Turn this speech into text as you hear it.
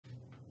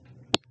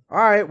All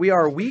right, we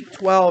are week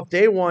 12,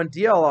 day 1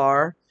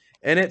 DLR,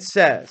 and it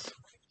says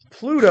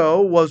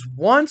Pluto was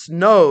once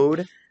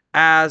known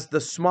as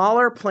the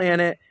smaller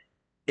planet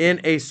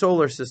in a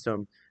solar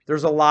system.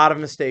 There's a lot of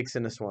mistakes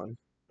in this one.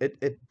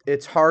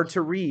 It's hard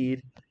to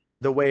read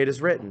the way it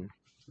is written,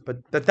 but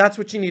that's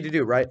what you need to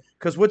do, right?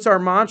 Because what's our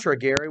mantra,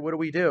 Gary? What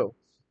do?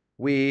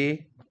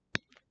 We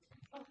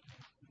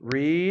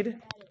read,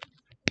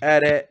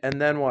 edit,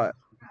 and then what?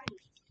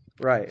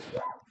 Write.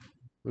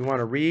 We want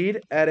to read,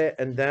 edit,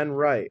 and then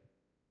write.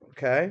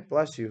 Okay?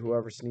 Bless you,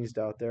 whoever sneezed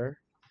out there.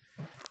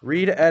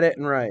 Read, edit,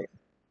 and write.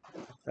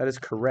 That is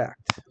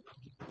correct.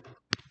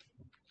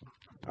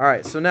 All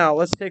right, so now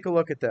let's take a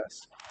look at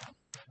this.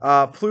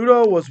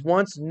 Pluto was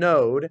once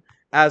known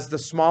as the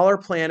smaller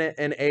planet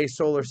in a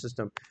solar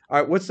system.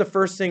 All right, what's the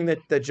first thing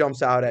that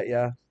jumps out at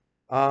you?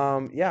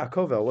 Yeah,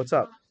 Coville, what's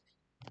up?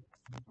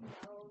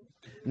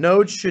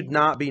 Node should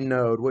not be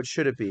node. What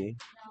should it be?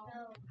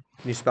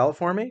 Can you spell it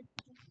for me?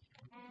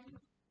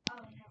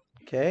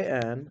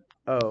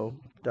 K-N-O-W-N,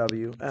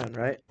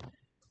 right?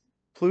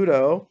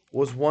 Pluto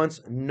was once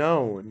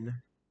known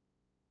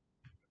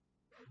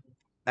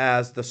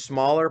as the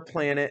smaller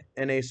planet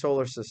in a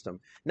solar system.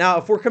 Now,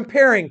 if we're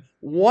comparing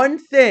one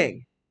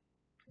thing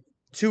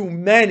to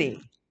many,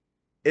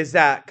 is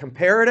that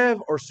comparative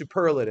or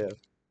superlative?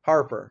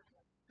 Harper?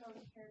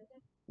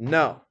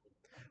 No.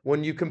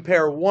 When you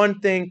compare one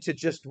thing to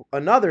just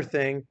another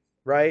thing,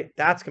 right,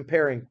 that's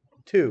comparing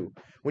two.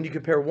 When you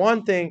compare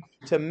one thing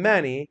to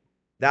many,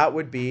 that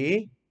would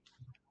be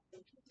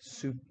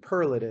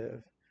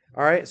superlative.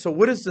 All right, so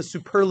what is the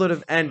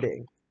superlative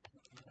ending?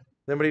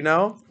 Anybody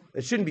know?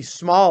 It shouldn't be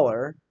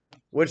smaller.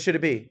 What should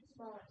it be?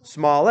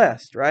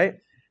 Smallest, right?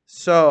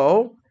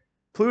 So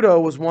Pluto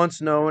was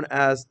once known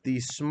as the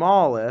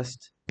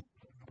smallest,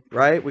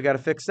 right? We got to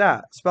fix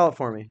that. Spell it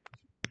for me.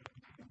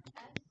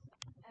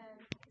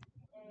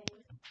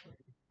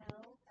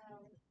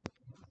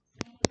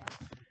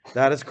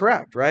 That is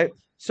correct, right?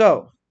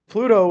 So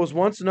Pluto was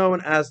once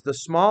known as the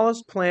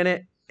smallest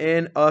planet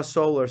in a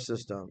solar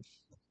system.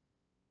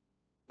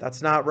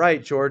 That's not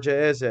right, Georgia,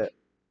 is it?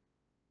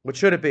 What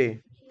should it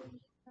be?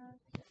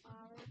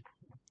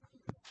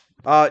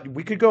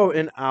 We could go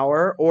in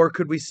hour, or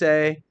could we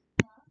say,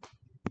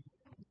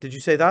 did you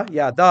say the?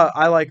 Yeah, the.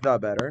 I like the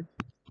better.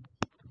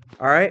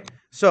 All right.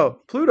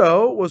 So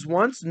Pluto was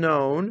once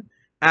known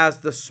as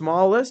the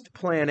smallest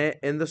planet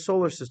in the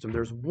solar system.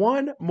 There's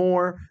one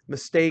more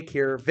mistake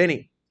here.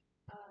 Vinny.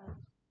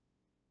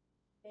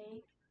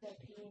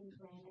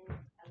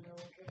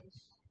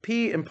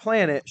 P in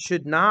planet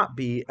should not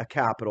be a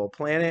capital.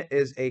 Planet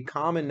is a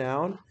common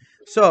noun.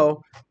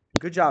 So,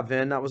 good job,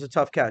 Vin. That was a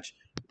tough catch.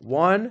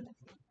 1,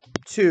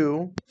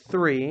 2,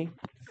 3,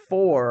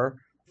 4.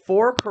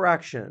 4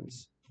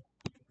 corrections.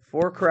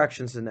 4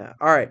 corrections in that.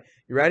 All right.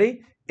 You ready?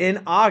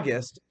 In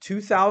August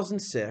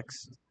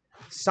 2006,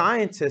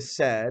 scientists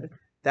said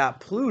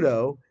that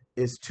Pluto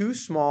is too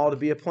small to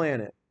be a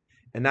planet.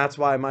 And that's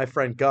why my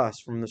friend Gus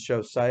from the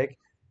show Psych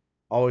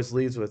always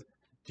leads with,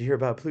 "Do you hear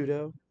about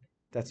Pluto?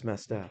 That's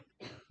messed up."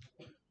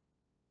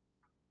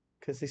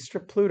 Because they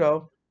stripped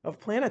Pluto of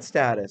planet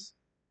status.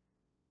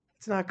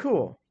 It's not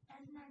cool.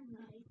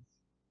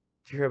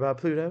 Did you hear about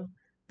Pluto?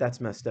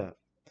 That's messed up.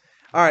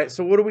 All right,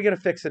 so what are we going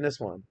to fix in this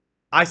one?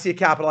 I see a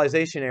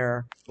capitalization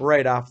error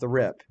right off the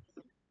rip.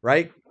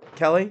 Right,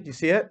 Kelly? Do you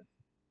see it?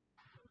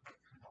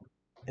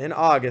 In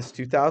August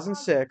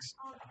 2006.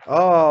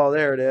 Oh,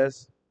 there it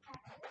is.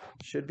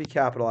 Should be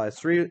capitalized.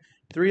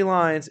 Three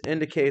lines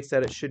indicates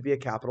that it should be a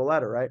capital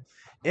letter, right?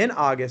 In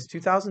August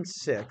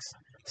 2006,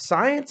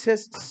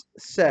 scientists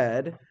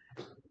said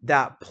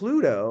that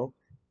Pluto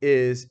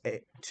is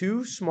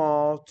too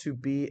small to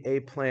be a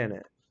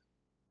planet.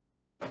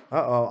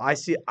 Uh-oh, I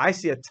see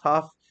a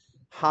tough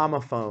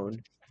homophone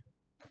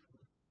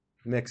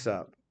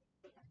mix-up.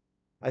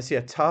 I see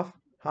a tough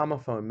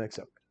homophone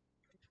mix-up.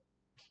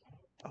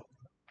 Oh,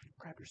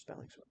 grab your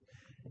spelling.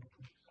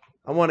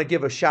 I want to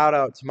give a shout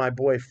out to my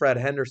boy Fred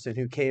Henderson,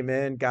 who came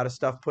in, got his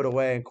stuff put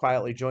away, and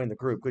quietly joined the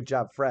group. Good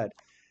job, Fred.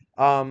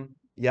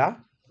 Yeah?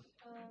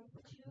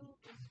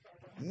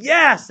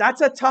 Yes, that's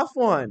a tough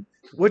one.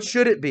 What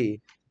should it be?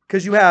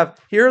 Because you have,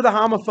 here are the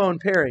homophone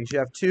pairings. You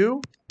have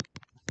 2,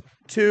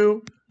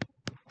 2,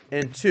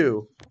 and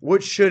 2.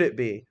 What should it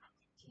be?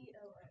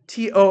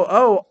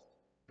 T-O-O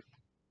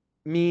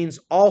means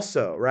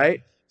also, right?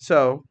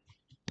 So,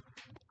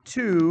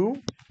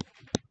 too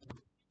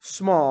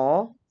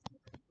small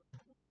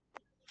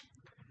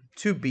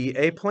to be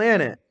a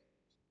planet,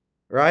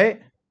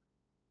 right?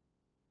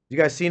 You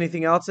guys see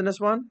anything else in this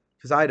one?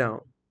 Because I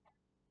don't.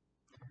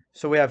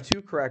 So we have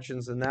 2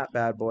 corrections in that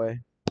bad boy.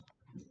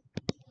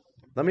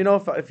 Let me know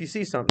if you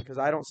see something, because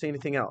I don't see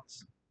anything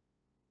else.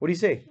 What do you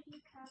see?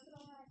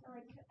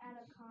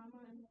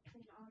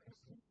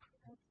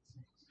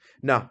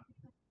 No.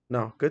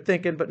 Good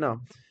thinking, but no.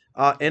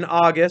 In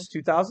August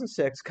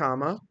 2006,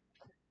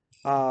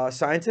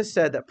 scientists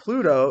said that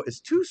Pluto is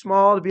too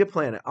small to be a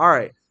planet. All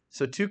right.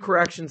 So 2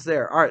 corrections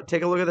there. All right,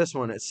 take a look at this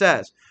one. It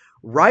says,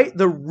 write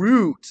the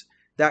root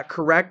that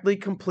correctly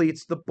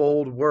completes the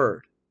bold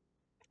word.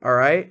 All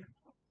right?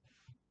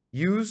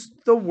 Use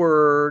the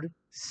word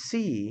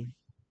see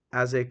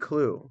as a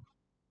clue.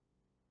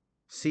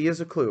 See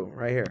as a clue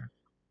right here.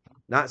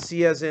 Not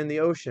see as in the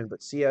ocean,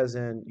 but see as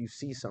in you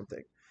see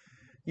something.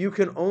 You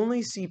can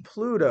only see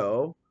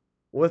Pluto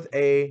with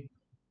a,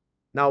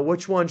 now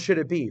which one should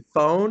it be?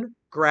 Phone,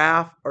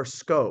 graph, or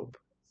scope?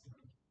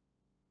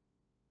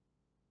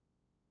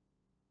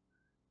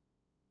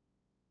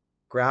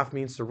 Graph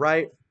means to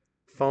write,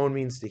 phone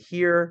means to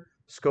hear,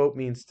 scope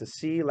means to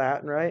see,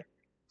 Latin, right?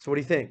 So what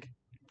do you think?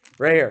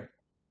 Right here.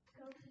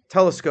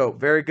 Telescope,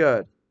 very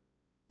good.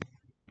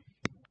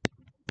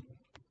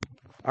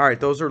 All right,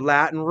 those are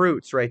Latin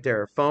roots right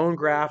there. Phone,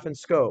 graph, and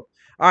scope.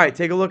 All right,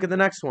 take a look at the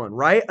next one.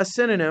 Write a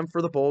synonym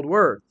for the bold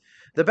word.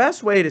 The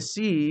best way to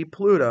see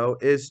Pluto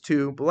is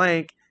to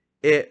blank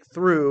it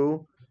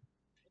through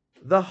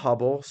the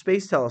Hubble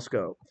Space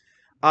Telescope.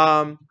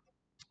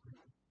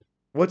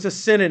 What's a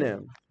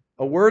synonym?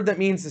 A word that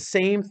means the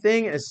same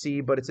thing as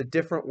see, but it's a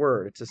different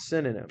word. It's a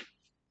synonym.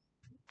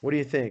 What do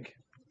you think?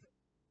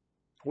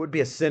 What would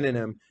be a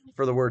synonym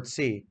for the word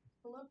see?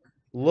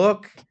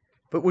 Look.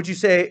 But would you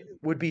say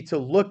would be to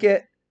look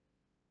it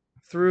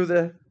through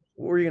the,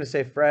 what were you going to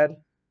say, Fred?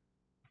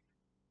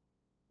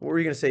 What were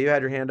you going to say? You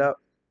had your hand up.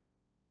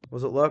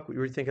 Was it look? You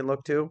were thinking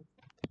look too?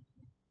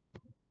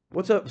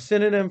 What's a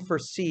synonym for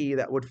see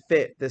that would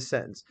fit this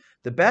sentence?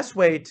 The best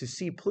way to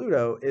see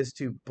Pluto is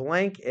to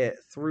blank it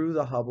through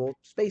the Hubble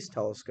Space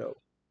Telescope.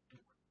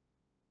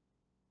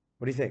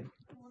 What do you think?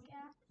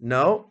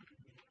 No.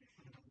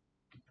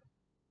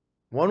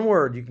 One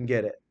word, you can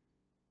get it.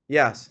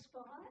 Yes.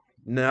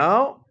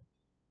 No.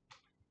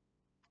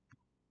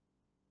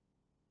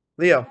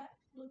 Leo.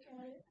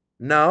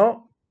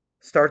 No.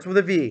 Starts with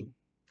a V.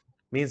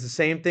 Means the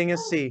same thing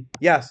as see.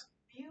 Yes.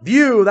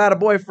 View. That a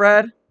boy,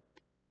 Fred.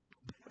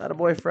 That a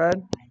boy,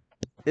 Fred.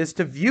 Is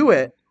to view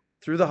it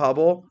through the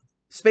Hubble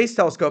Space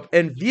Telescope.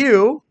 And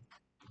view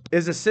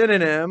is a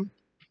synonym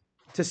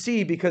to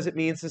see because it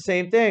means the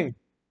same thing.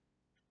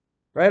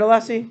 Right,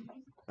 Alessi?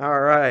 All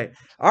right.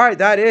 All right,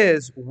 that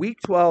is week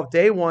 12,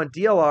 day 1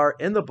 DLR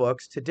in the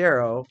books.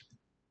 Tadero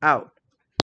out.